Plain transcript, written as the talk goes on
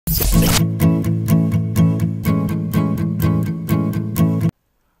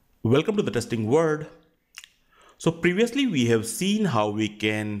Welcome to the testing world. So previously we have seen how we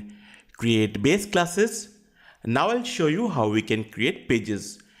can create base classes. Now I'll show you how we can create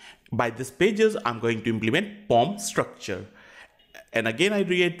pages. By this pages, I'm going to implement POM structure. And again, I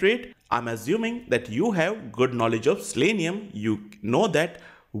reiterate, I'm assuming that you have good knowledge of Selenium. You know that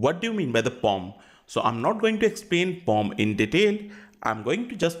what do you mean by the POM. So I'm not going to explain POM in detail. I'm going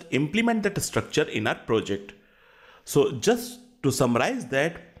to just implement that structure in our project. So just to summarize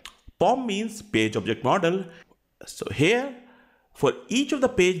that, POM means page object model. So here, for each of the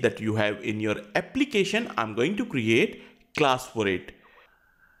page that you have in your application, I'm going to create class for it.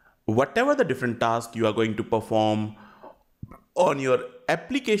 Whatever the different task you are going to perform on your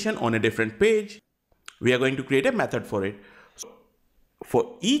application on a different page, we are going to create a method for it. So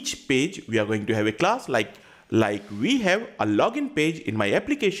for each page, we are going to have a class like we have a login page in my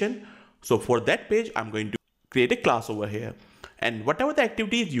application. So for that page, I'm going to create a class over here. And whatever the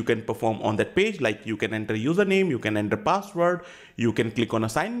activities you can perform on that page, like you can enter username, you can enter password, you can click on a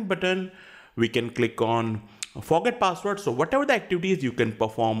sign in button, we can click on forget password. So whatever the activities you can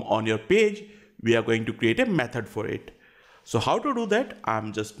perform on your page, we are going to create a method for it. So how to do that?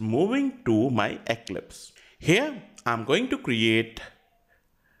 I'm just moving to my Eclipse. Here, I'm going to create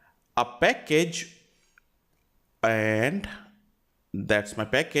a package, and that's my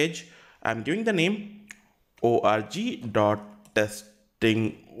package. I'm giving the name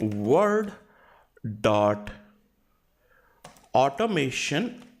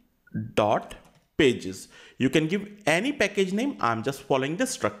org.testingworld.automation.pages. You can give any package name. I'm just following the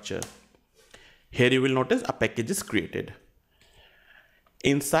structure. Here you will notice a package is created.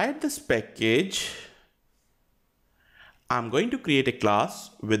 Inside this package, I'm going to create a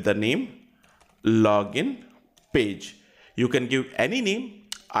class with the name login page. You can give any name.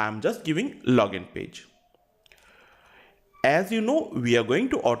 I'm just giving login page. As you know, we are going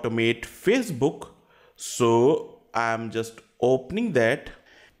to automate Facebook. So I'm just opening that.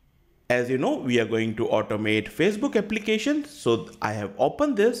 As you know, we are going to automate Facebook application. So I have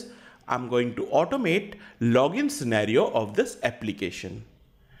opened this. I'm going to automate login scenario of this application.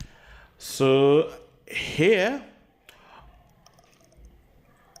 So here,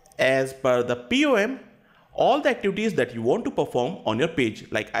 as per the POM, all the activities that you want to perform on your page,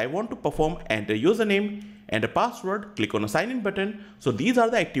 like I want to perform enter username, enter password, click on a sign in button. So these are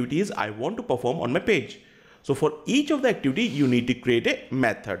the activities I want to perform on my page. So for each of the activity, you need to create a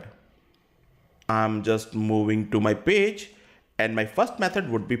method. I'm just moving to my page, and my first method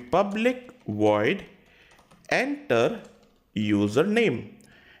would be public void enter username.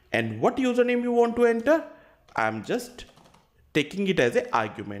 And what username you want to enter? I'm just taking it as an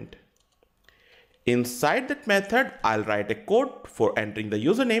argument. Inside that method, I'll write a code for entering the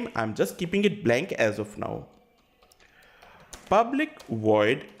username. I'm just keeping it blank as of now. Public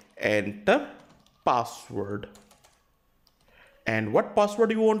void enter password. And what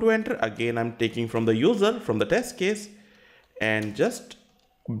password you want to enter? Again, I'm taking from the user, from the test case, and just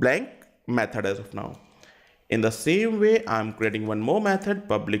blank method as of now. In the same way, I'm creating one more method,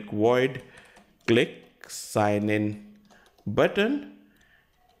 public void click sign in button.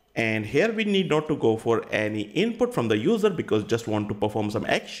 And here we need not to go for any input from the user because just want to perform some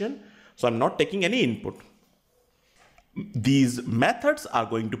action. So I'm not taking any input. These methods are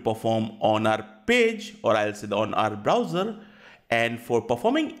going to perform on our page, or I'll say on our browser. And for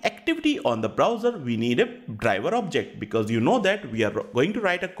performing activity on the browser, we need a driver object, because you know that we are going to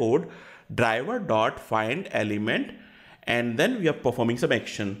write a code driver.find element, and then we are performing some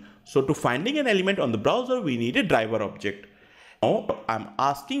action. So to finding an element on the browser, we need a driver object. Now I'm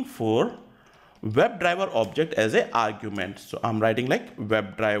asking for WebDriver object as an argument. So I'm writing like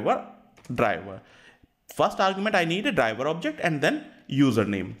WebDriver driver. First argument, I need a driver object and then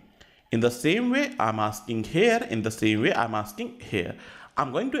username. In the same way, I'm asking here. In the same way, I'm asking here.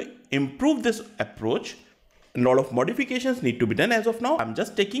 I'm going to improve this approach. A lot of modifications need to be done as of now. I'm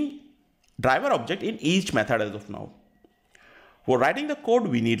just taking driver object in each method as of now. For writing the code,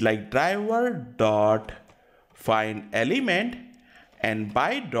 we need like driver.find element and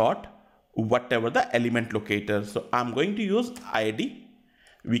by dot whatever the element locator. So I'm going to use ID.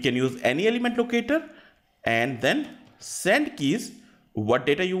 We can use any element locator, and then send keys. What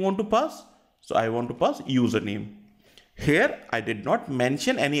data you want to pass? So I want to pass username. Here I did not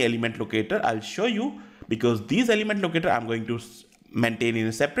mention any element locator. I'll show you, because these element locator I'm going to maintain in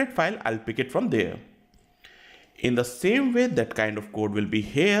a separate file. I'll pick it from there. In the same way, that kind of code will be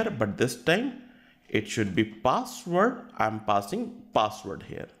here, but this time it should be password. I'm passing password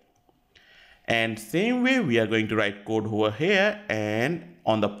here. And same way we are going to write code over here, and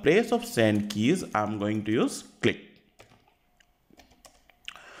on the place of send keys I'm going to use click.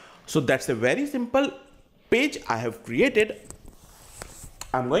 So that's a very simple page I have created.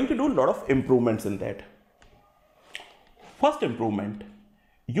 I'm going to do a lot of improvements in that. First improvement,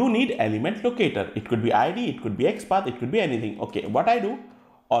 you need element locator. It could be ID, it could be XPath, it could be anything. Okay, what I do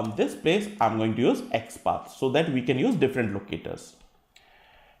on this place, I'm going to use XPath so that we can use different locators.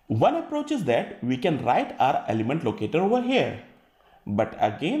 One approach is that we can write our element locator over here. But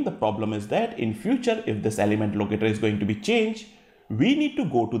again, the problem is that in future, if this element locator is going to be changed, we need to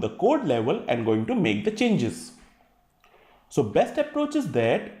go to the code level and going to make the changes. So best approach is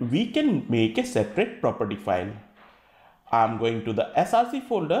that we can make a separate property file. I'm going to the src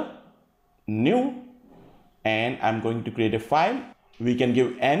folder, new, and I'm going to create a file. We can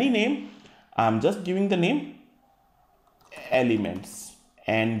give any name. I'm just giving the name elements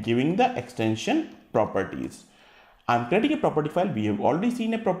and giving the extension properties. I'm creating a property file. We have already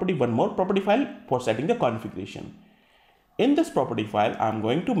seen a property, one more property file for setting the configuration. In this property file, I'm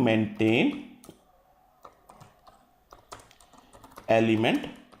going to maintain element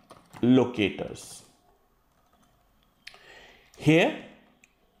locators. Here,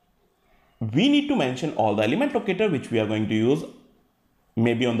 we need to mention all the element locator which we are going to use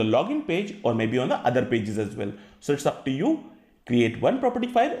maybe on the login page or maybe on the other pages as well. So it's up to you. Create one property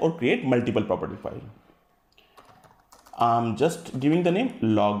file or create multiple property file. I'm just giving the name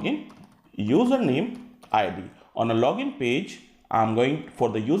login, username, ID. On a login page, I'm going for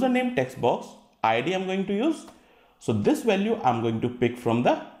the username text box, ID I'm going to use. So this value I'm going to pick from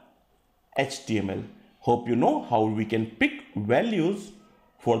the HTML. Hope you know how we can pick values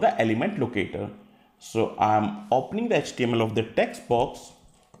for the element locator. So I'm opening the HTML of the text box.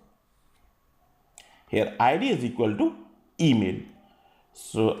 Here ID is equal to email.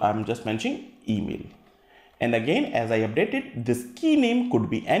 So I'm just mentioning email. And again, as I updated, this key name could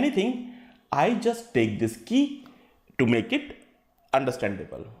be anything. I just take this key to make it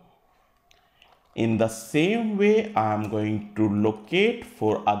understandable. In the same way, I'm going to locate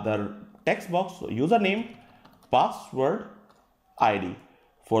for other text box, so username, password, ID.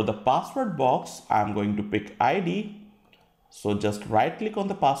 For the password box, I'm going to pick ID. So just right click on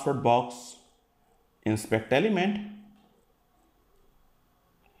the password box, inspect element.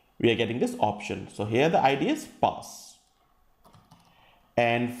 We are getting this option. So here the ID is pass.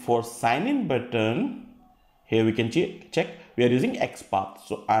 And for sign in button, here we can check we are using XPath.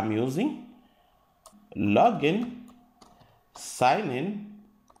 So I'm using login, sign in,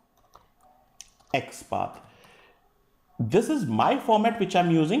 XPath. This is my format which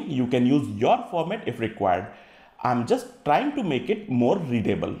I'm using. You can use your format if required. I'm just trying to make it more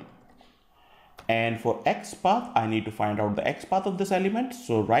readable. And for XPath, I need to find out the XPath of this element.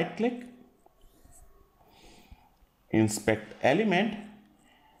 So right click, inspect element,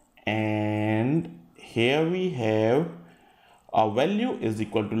 and here we have a value is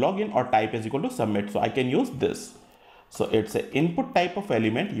equal to login or type is equal to submit. So I can use this. So it's an input type of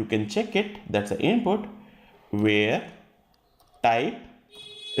element. You can check it. That's an input where type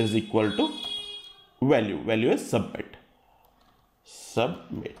is equal to value. Value is submit.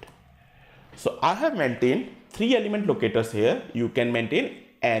 Submit. So I have maintained 3 element locators here. You can maintain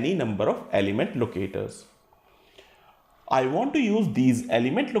any number of element locators. I want to use these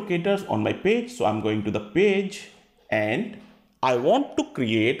element locators on my page. So I'm going to the page and I want to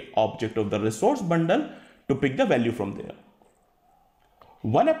create object of the resource bundle to pick the value from there.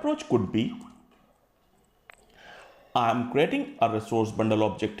 One approach could be I'm creating a resource bundle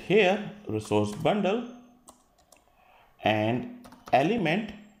object here, resource bundle, and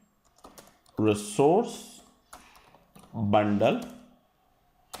element resource bundle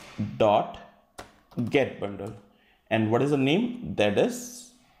dot get bundle. And what is the name? That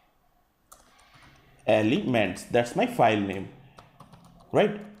is elements. That's my file name,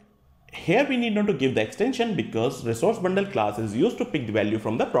 right? Here we need not to give the extension because resource bundle class is used to pick the value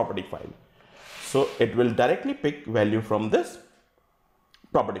from the property file. So it will directly pick value from this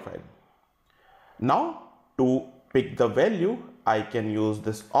property file. Now to pick the value, I can use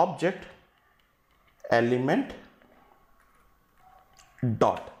this object element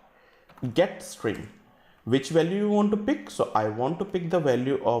dot get string. Which value you want to pick? So I want to pick the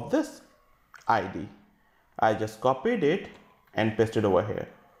value of this ID. I just copied it and pasted over here.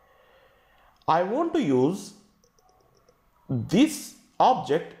 I want to use this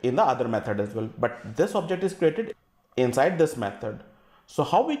object in the other method as well, but this object is created inside this method. So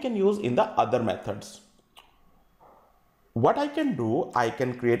how we can use in the other methods? What I can do, I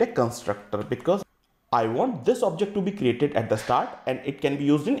can create a constructor because I want this object to be created at the start and it can be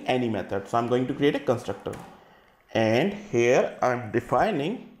used in any method. So I'm going to create a constructor. And here I'm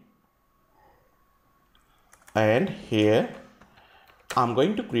defining, and here I'm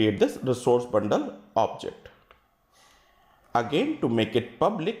going to create this resource bundle object. Again, to make it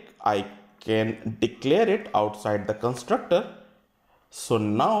public, I can declare it outside the constructor. So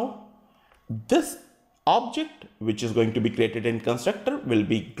now this object which is going to be created in constructor will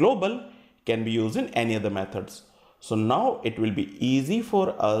be global, can be used in any other methods. So now it will be easy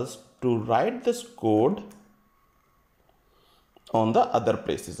for us to write this code on the other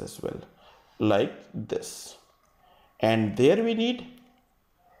places as well, like this. And there we need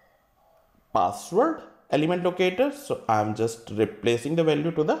password element locator. So I'm just replacing the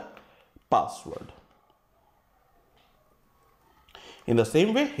value to the password. In the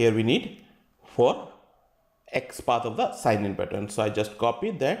same way, here we need for X path of the sign in button. So I just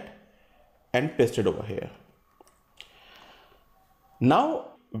copied that and pasted over here.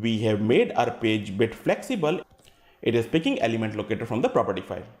 Now we have made our page bit flexible. It is picking element locator from the property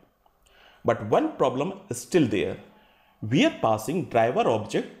file. But one problem is still there. We are passing driver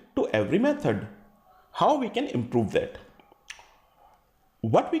object to every method. How we can improve that?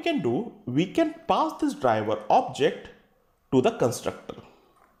 What we can do, we can pass this driver object to the constructor,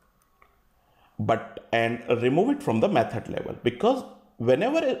 and remove it from the method level, because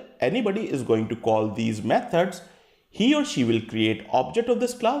whenever anybody is going to call these methods, he or she will create object of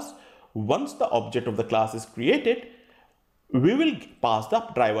this class. Once the object of the class is created, we will pass the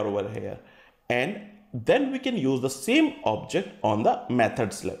driver over here, and then we can use the same object on the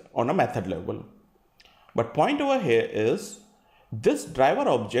methods level, on a method level. But point over here is this driver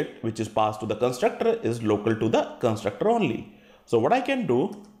object which is passed to the constructor is local to the constructor only. So what I can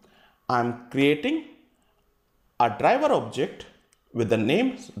do, I'm creating a driver object with the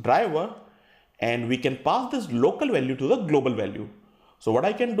name driver, and we can pass this local value to the global value. So what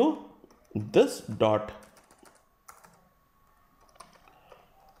I can do, this dot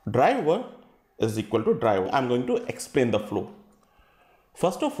driver is equal to driver. I'm going to explain the flow.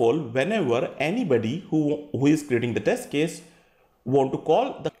 First of all, whenever anybody who is creating the test case want to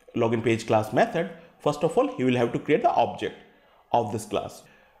call the login page class method, first of all, he will have to create the object of this class.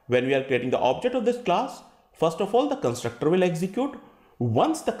 When we are creating the object of this class, first of all, the constructor will execute.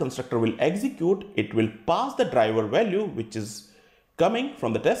 Once the constructor will execute, it will pass the driver value, which is coming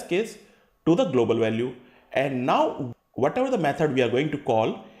from the test case, to the global value. And now whatever the method we are going to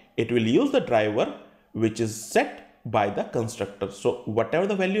call, it will use the driver which is set by the constructor. So whatever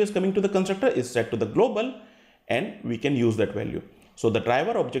the value is coming to the constructor is set to the global, and we can use that value. So the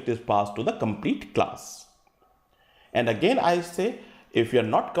driver object is passed to the complete class. And again, I say, if you're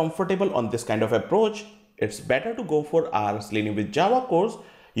not comfortable on this kind of approach, it's better to go for our Selenium with Java course.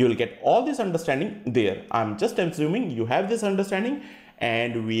 You will get all this understanding there. I'm just assuming you have this understanding,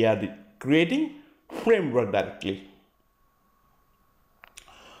 and we are creating framework directly.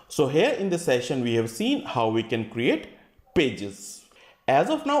 So here in this session, we have seen how we can create pages. As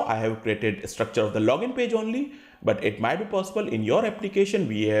of now, I have created a structure of the login page only, but it might be possible in your application,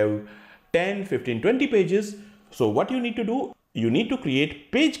 we have 10, 15, 20 pages. So what you need to do, you need to create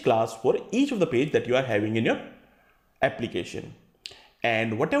page class for each of the page that you are having in your application.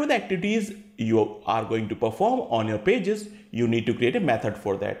 And whatever the activities you are going to perform on your pages, you need to create a method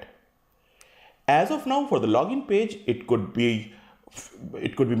for that. As of now, for the login page, it could be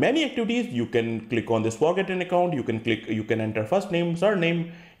many activities. You can click on this forget an account, you can enter first name,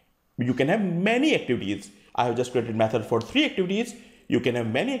 surname, you can have many activities. I have just created method for 3 activities. You can have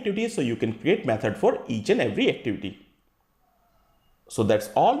many activities, so you can create method for each and every activity. So that's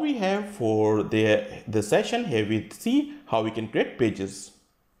all we have for the session. Here we see how we can create pages.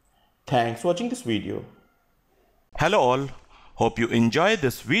 Thanks for watching this video. Hello all, hope you enjoy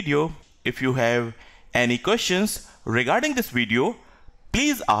this video. If you have any questions regarding this video,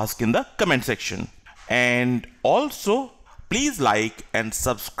 please ask in the comment section. And also, please like and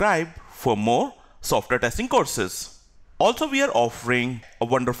subscribe for more software testing courses. Also, we are offering a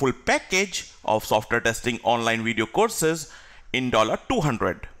wonderful package of software testing online video courses in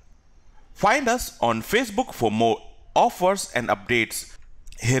 $200. Find us on Facebook for more offers and updates.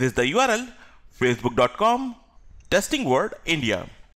 Here is the URL, facebook.com/testingworldindia.